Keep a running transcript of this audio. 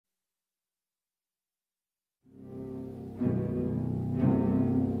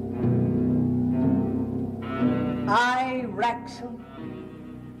I, Raxel,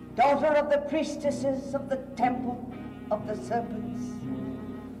 daughter of the priestesses of the Temple of the Serpents,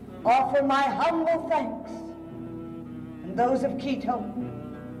 offer my humble thanks, and those of Quito,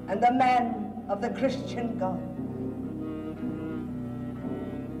 and the man of the Christian God.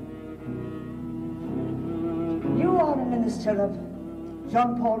 You are a minister of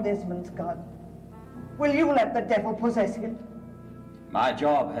Jean-Paul Desmond's God. Will you let the devil possess him? My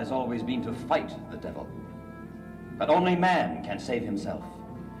job has always been to fight the devil. But only man can save himself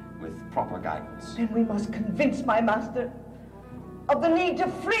with proper guidance. Then we must convince my master of the need to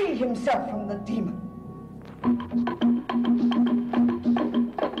free himself from the demon.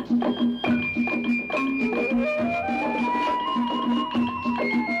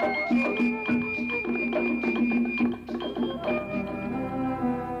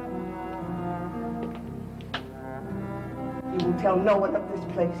 You will tell no one of this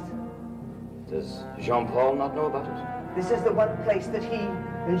place. Does Jean-Paul not know about it? This is the one place that he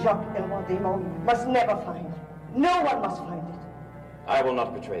and Jacques Eloi Desmond must never find. No one must find it. I will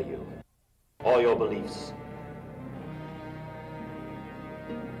not betray you or your beliefs.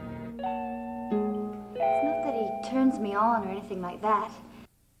 It's not that he turns me on or anything like that.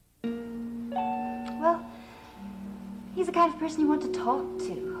 Well, he's the kind of person you want to talk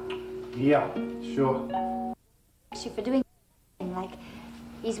to. Yeah, sure. Thanks you for doing like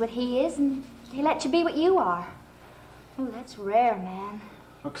he's what he is and he lets you be what you are. Oh, that's rare, man.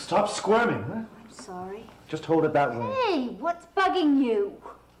 Look, stop squirming, huh? I'm sorry. Just hold it that way. Hey, what's bugging you?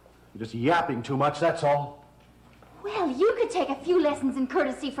 You're just yapping too much, that's all. Well, you could take a few lessons in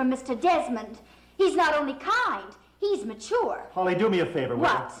courtesy from Mr. Desmond. He's not only kind, he's mature. Holly, do me a favor, will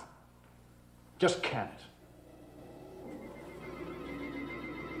you? What? Just can't.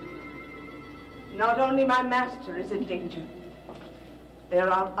 Not only my master is in danger. There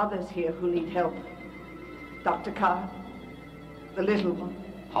are others here who need help. Dr. Carr, the little one.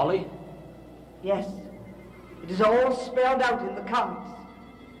 Holly? Yes, it is all spelled out in the cards.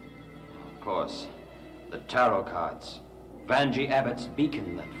 Of course. The tarot cards. Vangie Abbott's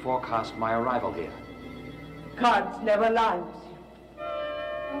beacon that forecast my arrival here. Cards never lie, monsieur.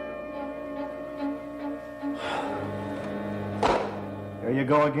 There you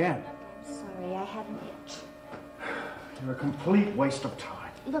go again. I'm sorry, I had an itch. You're a complete waste of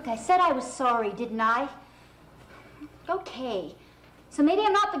time. Look, I said I was sorry, didn't I? Okay. So maybe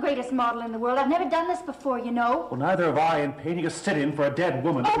I'm not the greatest model in the world. I've never done this before, you know. Well, neither have I in painting a sit-in for a dead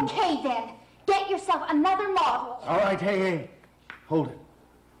woman. Okay, then. Get yourself another model. All right, hey. Hold it.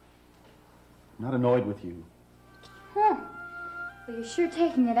 I'm not annoyed with you. Huh. Well, you're sure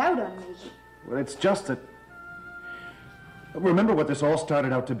taking it out on me. Well, it's just that... Remember what this all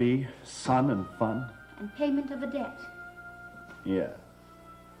started out to be? Sun and fun? And payment of a debt. Yeah.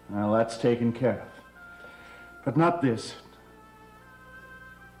 Well, that's taken care of. But not this.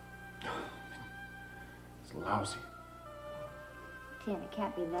 It's lousy. Tim, it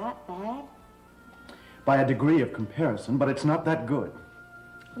can't be that bad. By a degree of comparison, but it's not that good.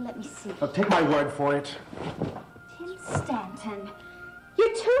 Well, let me see. Now, take my word for it. Tim Stanton,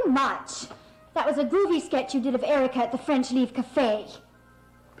 you're too much. That was a groovy sketch you did of Erica at the French Leave Cafe.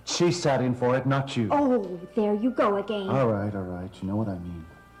 But she sat in for it, not you. Oh, there you go again. All right. You know what I mean.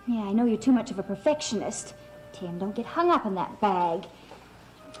 Yeah, I know you're too much of a perfectionist. Tim, don't get hung up in that bag.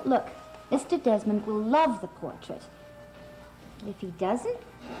 Look, Mr. Desmond will love the portrait. If he doesn't...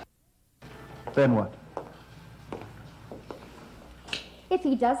 Then what? If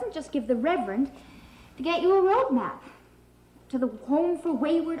he doesn't, just give the Reverend to get you a roadmap to the Home for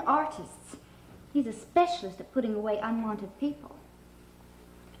Wayward Artists. He's a specialist at putting away unwanted people.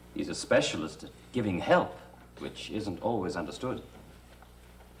 He's a specialist at giving help, which isn't always understood.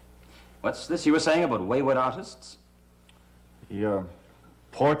 What's this you were saying about wayward artists? The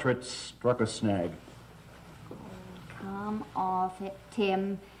portrait struck a snag. Oh, come off it,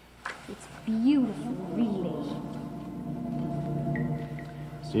 Tim. It's beautiful, really.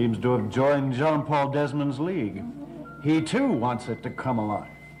 Seems to have joined Jean-Paul Desmond's league. He, too, wants it to come alive.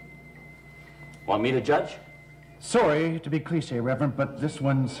 Want me to judge? Sorry to be cliché, Reverend, but this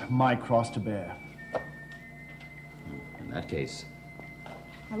one's my cross to bear. In that case...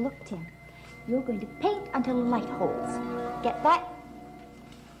 Now look, Tim, you're going to paint until the light holds. Get that?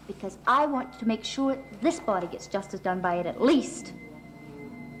 Because I want to make sure this body gets justice done by it at least.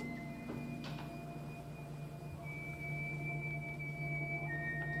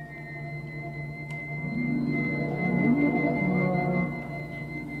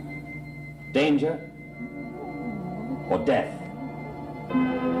 Danger or death?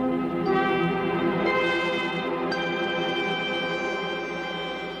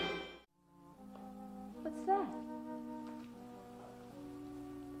 What's that?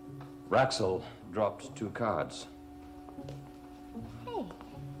 Raxel dropped 2 cards. Hey,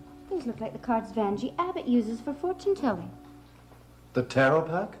 these look like the cards Vanjie Abbott uses for fortune-telling. The tarot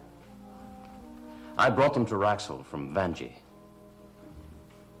pack? I brought them to Raxel from Vanjie.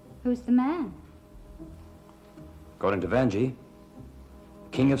 Who's the man? According to Vanjie,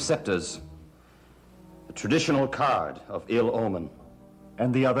 King of Scepters, a traditional card of ill omen.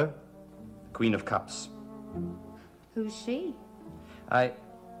 And the other? Queen of Cups. Who's she? I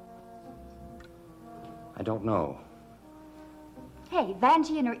don't know. Hey,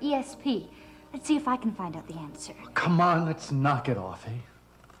 Vanjie and her ESP. Let's see if I can find out the answer. Come on, let's knock it off, eh?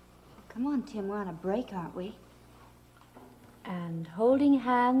 Come on, Tim, we're on a break, aren't we? And holding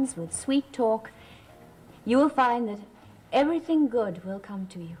hands with sweet talk, you will find that everything good will come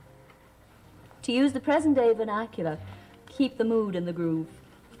to you. To use the present-day vernacular, keep the mood in the groove.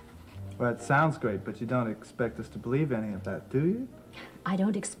 Well, it sounds great, but you don't expect us to believe any of that, do you? I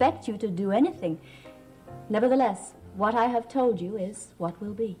don't expect you to do anything. Nevertheless, what I have told you is what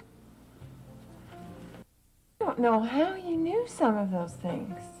will be. I don't know how you knew some of those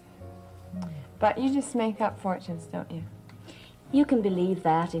things. But you just make up fortunes, don't you? You can believe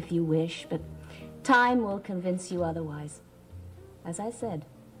that if you wish, but time will convince you otherwise. As I said,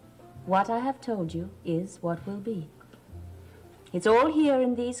 what I have told you is what will be. It's all here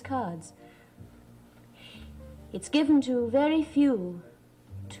in these cards. It's given to very few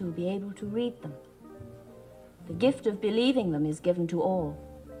to be able to read them. The gift of believing them is given to all,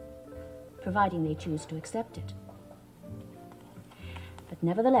 providing they choose to accept it. But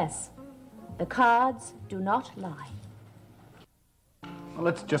nevertheless, the cards do not lie. Well,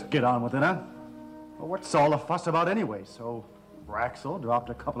 let's just get on with it, huh? Well, what's all the fuss about anyway? So, Raxel dropped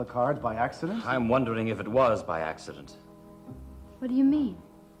a couple of cards by accident? I'm wondering if it was by accident. What do you mean?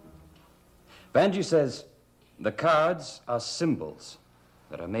 Vanjie says the cards are symbols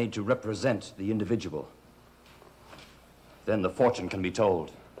that are made to represent the individual. Then the fortune can be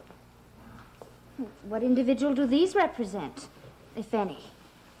told. What individual do these represent, if any?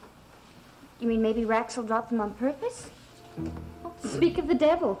 You mean maybe Raxel dropped them on purpose? Oh, speak of the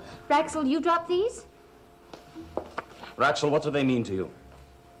devil. Raxel, you dropped these? Raxel, what do they mean to you?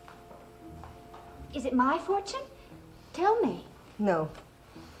 Is it my fortune? Tell me. No,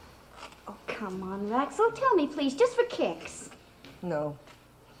 Oh, come on, Raxel. Tell me, please, just for kicks. no,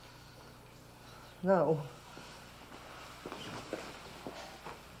 no.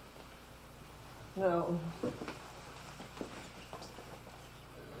 No.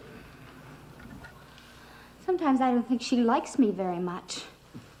 Sometimes I don't think she likes me very much.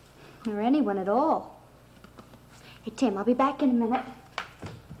 Or anyone at all. Hey, Tim, I'll be back in a minute.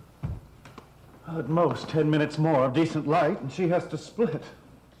 At most, 10 minutes more of decent light, and she has to split.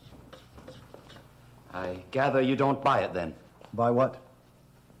 I gather you don't buy it, then. By what?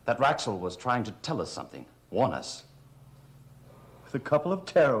 That Raxel was trying to tell us something, warn us. With a couple of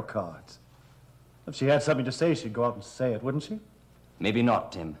tarot cards. If she had something to say, she'd go out and say it, wouldn't she? Maybe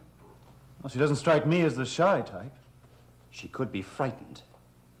not, Tim. Well, she doesn't strike me as the shy type. She could be frightened.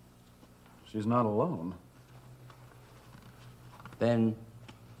 She's not alone. Then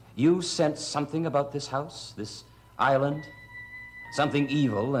you sense something about this house, this island? Something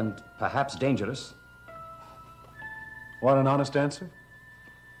evil and perhaps dangerous? Want an honest answer?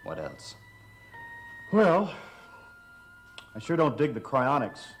 What else? Well, I sure don't dig the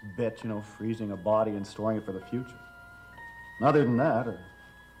cryonics bit, you know, freezing a body and storing it for the future. Other than that,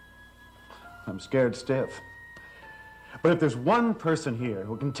 I'm scared stiff. But if there's one person here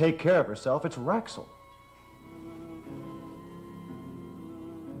who can take care of herself, it's Raxel.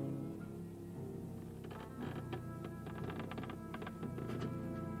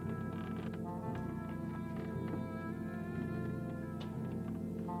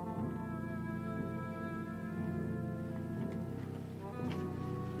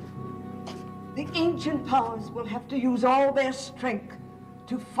 The ancient powers will have to use all their strength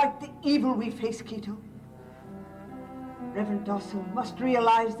to fight the evil we face, Keto. Reverend Dawson must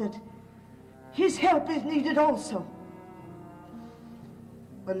realize that his help is needed also.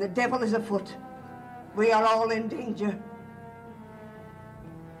 When the devil is afoot, we are all in danger.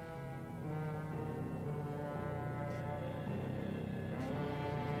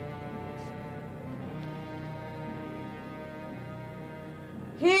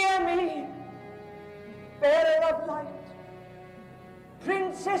 Hear me, bearer of light,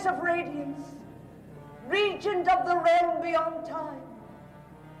 princess of radiance, regent of the realm beyond time.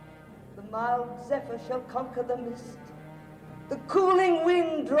 The mild zephyr shall conquer the mist, the cooling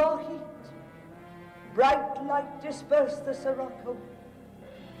wind draw heat, bright light disperse the sirocco,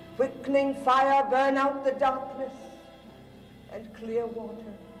 quickening fire burn out the darkness, and clear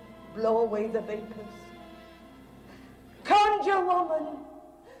water blow away the vapors. Conjure woman,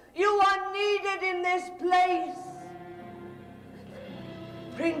 you are needed in this place.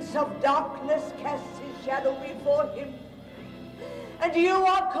 Prince of darkness casts his shadow before him, and you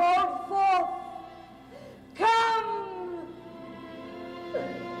are called forth. Come!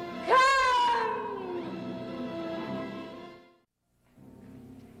 Come!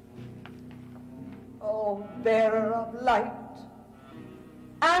 Oh, bearer of light,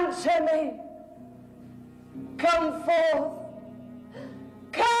 answer me. Come forth.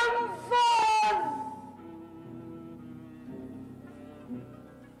 Come forth!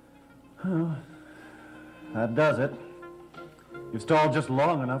 Oh, that does it. You've stalled just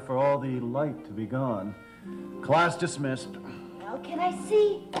long enough for all the light to be gone. Class dismissed. Well, can I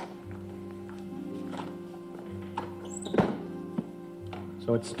see?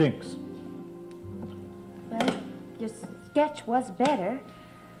 So it stinks. Well, your sketch was better.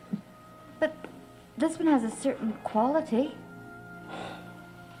 But this one has a certain quality.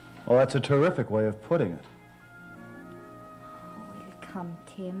 Well, that's a terrific way of putting it. Oh, it'll come,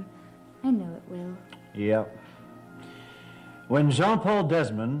 Tim. I know it will. Yep. When Jean-Paul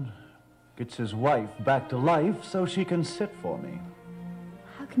Desmond gets his wife back to life so she can sit for me.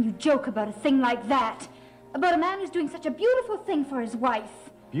 How can you joke about a thing like that? About a man who's doing such a beautiful thing for his wife?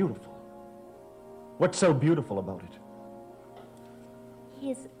 Beautiful? What's so beautiful about it?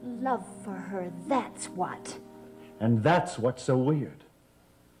 His love for her, that's what. And that's what's so weird.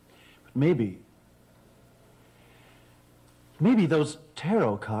 But maybe those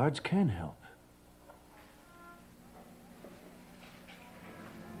tarot cards can help.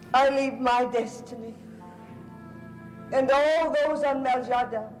 I leave my destiny and all those on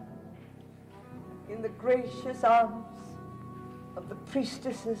Meljada in the gracious arms of the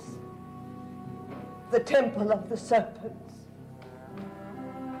priestesses, the temple of the serpents.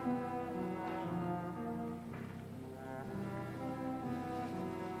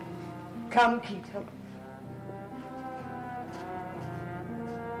 Come, Peter.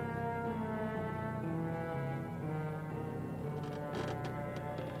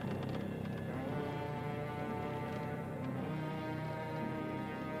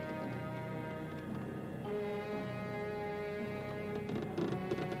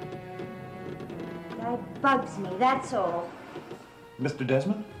 That bugs me, that's all. Mr.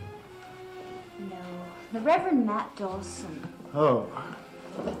 Desmond? No, the Reverend Matt Dawson. Oh.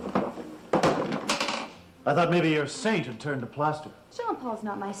 I thought maybe your saint had turned to plaster. Jean-Paul's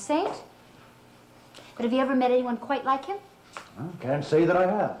not my saint. But have you ever met anyone quite like him? I can't say that I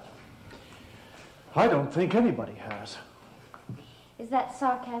have. I don't think anybody has. Is that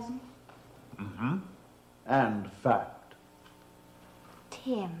sarcasm? Mm-hmm. And fact.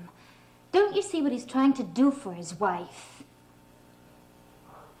 Tim, don't you see what he's trying to do for his wife?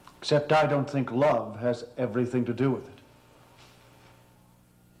 Except I don't think love has everything to do with it.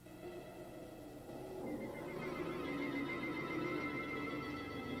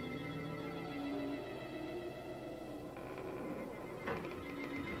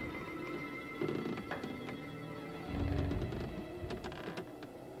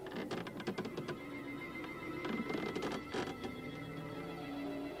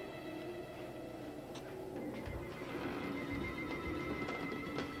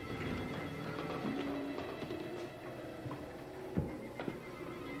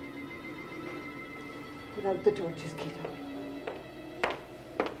 Put out the torches, Cato.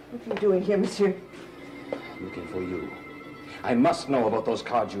 What are you doing here, monsieur? Looking for you. I must know about those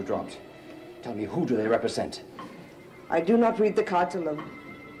cards you dropped. Tell me, who do they represent? I do not read the cards alone.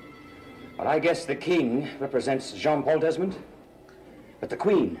 Well, I guess the king represents Jean-Paul Desmond. But the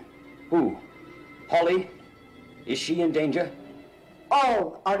queen, who? Holly? Is she in danger?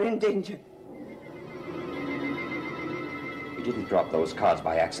 All are in danger. You didn't drop those cards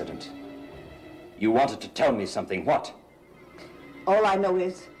by accident. You wanted to tell me something. What? All I know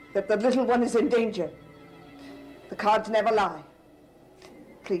is that the little one is in danger. The cards never lie.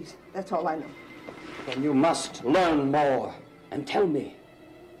 Please, that's all I know. Then you must learn more and tell me.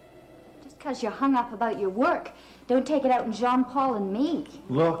 Just because you're hung up about your work, don't take it out on Jean-Paul and me.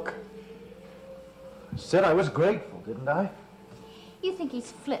 Look. I said I was grateful, didn't I? You think he's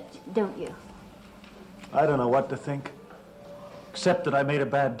flipped, don't you? I don't know what to think. Except that I made a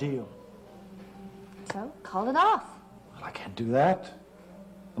bad deal. So, call it off. Well, I can't do that.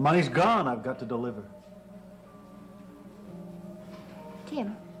 The money's gone. I've got to deliver.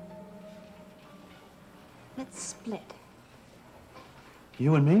 Tim, let's split.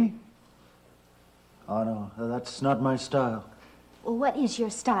 You and me? Oh, no, that's not my style. Well, what is your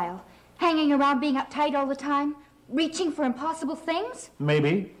style? Hanging around being uptight all the time? Reaching for impossible things?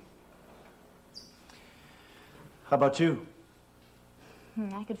 Maybe. How about you?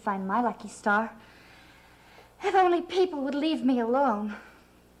 I could find my lucky star. If only people would leave me alone.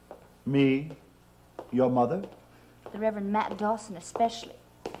 Me? Your mother? The Reverend Matt Dawson especially.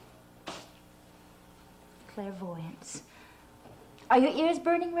 Clairvoyance. Are your ears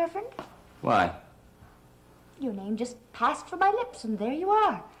burning, Reverend? Why? Your name just passed from my lips, and there you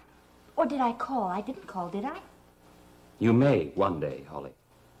are. Or did I call? I didn't call, did I? You may one day, Holly.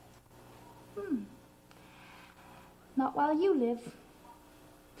 Not while you live.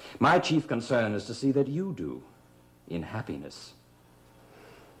 My chief concern is to see that you do, in happiness.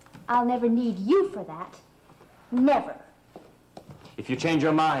 I'll never need you for that. Never. If you change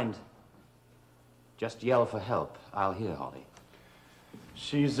your mind, just yell for help. I'll hear, Holly.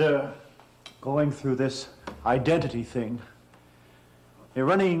 She's, going through this identity thing.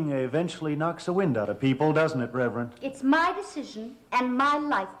 Running eventually knocks the wind out of people, doesn't it, Reverend? It's my decision and my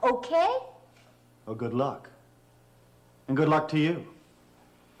life, okay? Well, good luck. And good luck to you.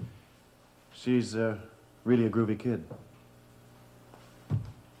 She's, really a groovy kid.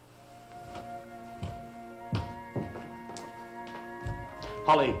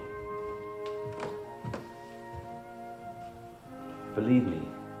 Holly. Believe me,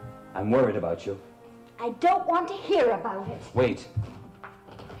 I'm worried about you. I don't want to hear about it. Wait.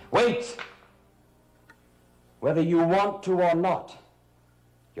 Wait! Whether you want to or not,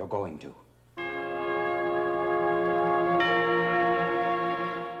 you're going to.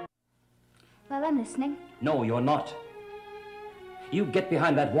 Well, I'm listening. No, you're not. You get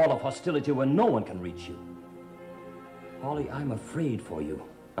behind that wall of hostility where no one can reach you. Holly, I'm afraid for you.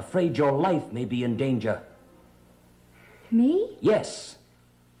 Afraid your life may be in danger. Me? Yes.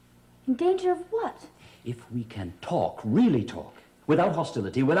 In danger of what? If we can talk, really talk, without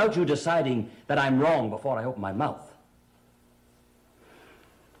hostility, without you deciding that I'm wrong before I open my mouth.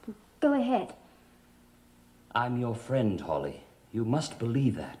 Go ahead. I'm your friend, Holly. You must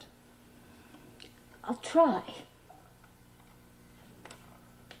believe that. I'll try.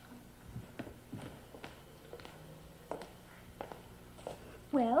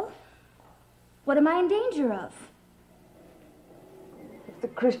 Well, what am I in danger of? If the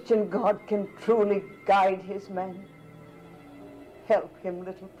Christian God can truly guide his men, help him,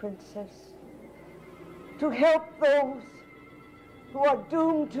 little princess, to help those who are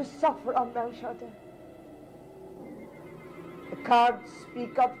doomed to suffer on Belshazzar. The cards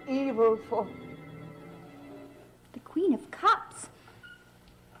speak of evil folk. The Queen of Cups.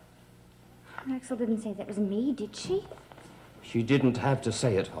 Axel didn't say that was me, did she? She didn't have to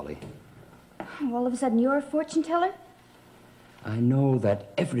say it, Holly. All of a sudden you're a fortune teller? I know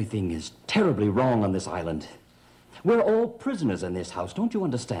that everything is terribly wrong on this island. We're all prisoners in this house, don't you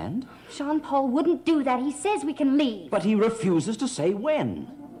understand? Jean-Paul wouldn't do that. He says we can leave. But he refuses to say when.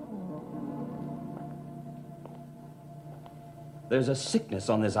 There's a sickness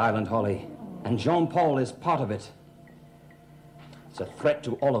on this island, Holly, and Jean-Paul is part of it. It's a threat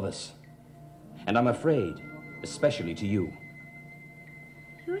to all of us. And I'm afraid, especially to you.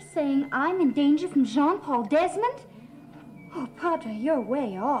 You're saying I'm in danger from Jean-Paul Desmond? Oh, Padre, you're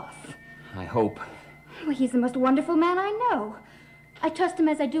way off. I hope. Well, he's the most wonderful man I know. I trust him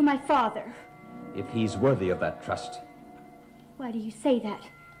as I do my father. If he's worthy of that trust. Why do you say that?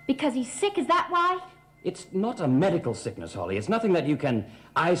 Because he's sick, is that why? It's not a medical sickness, Holly. It's nothing that you can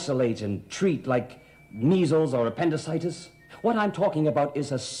isolate and treat like measles or appendicitis. What I'm talking about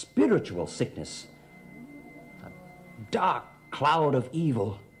is a spiritual sickness. A dark cloud of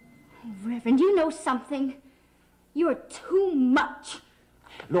evil. Oh, Reverend, you know something. You're too much.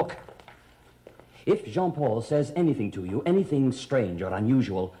 Look, if Jean-Paul says anything to you, anything strange or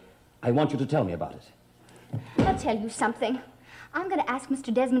unusual, I want you to tell me about it. I'll tell you something. I'm going to ask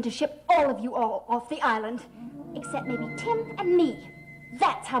Mr. Desmond to ship all of you all off the island, except maybe Tim and me.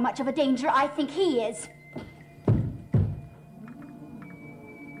 That's how much of a danger I think he is.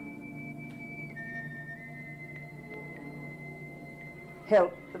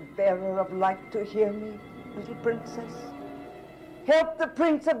 Help the bearer of light to hear me, little princess. Help the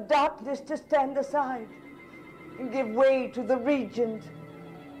prince of darkness to stand aside and give way to the regent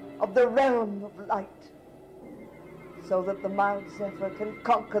of the realm of light, so that the mild zephyr can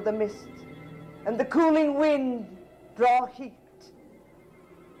conquer the mist and the cooling wind draw heat.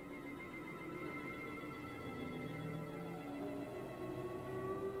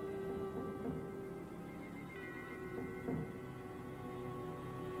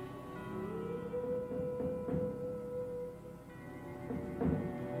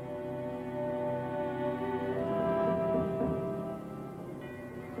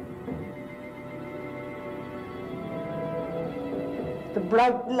 The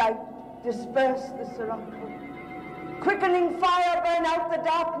bright light dispersed the sirocco, quickening fire burn out the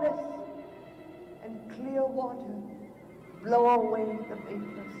darkness, and clear water blow away the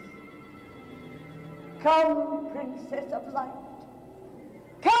vapors. Come, princess of light.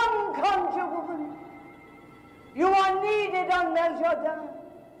 Come, conjure woman. You are needed on Meljardin.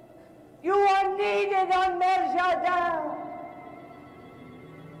 You are needed on Meljardin.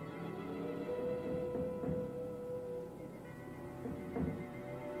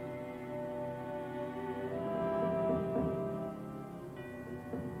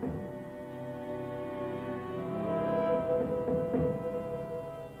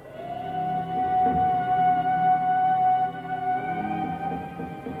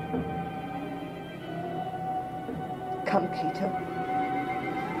 Come, Keto.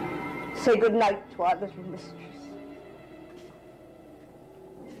 Say good night to our little mistress.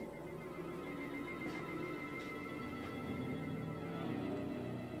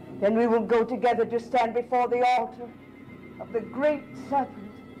 Then we will go together to stand before the altar of the great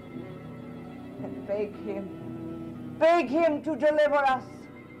serpent and beg him to deliver us,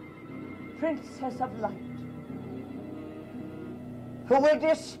 Princess of Light, who will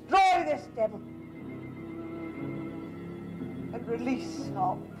destroy this devil and release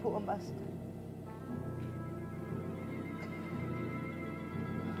our poor master.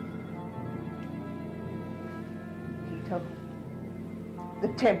 Keto, the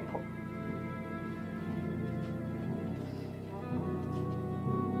temple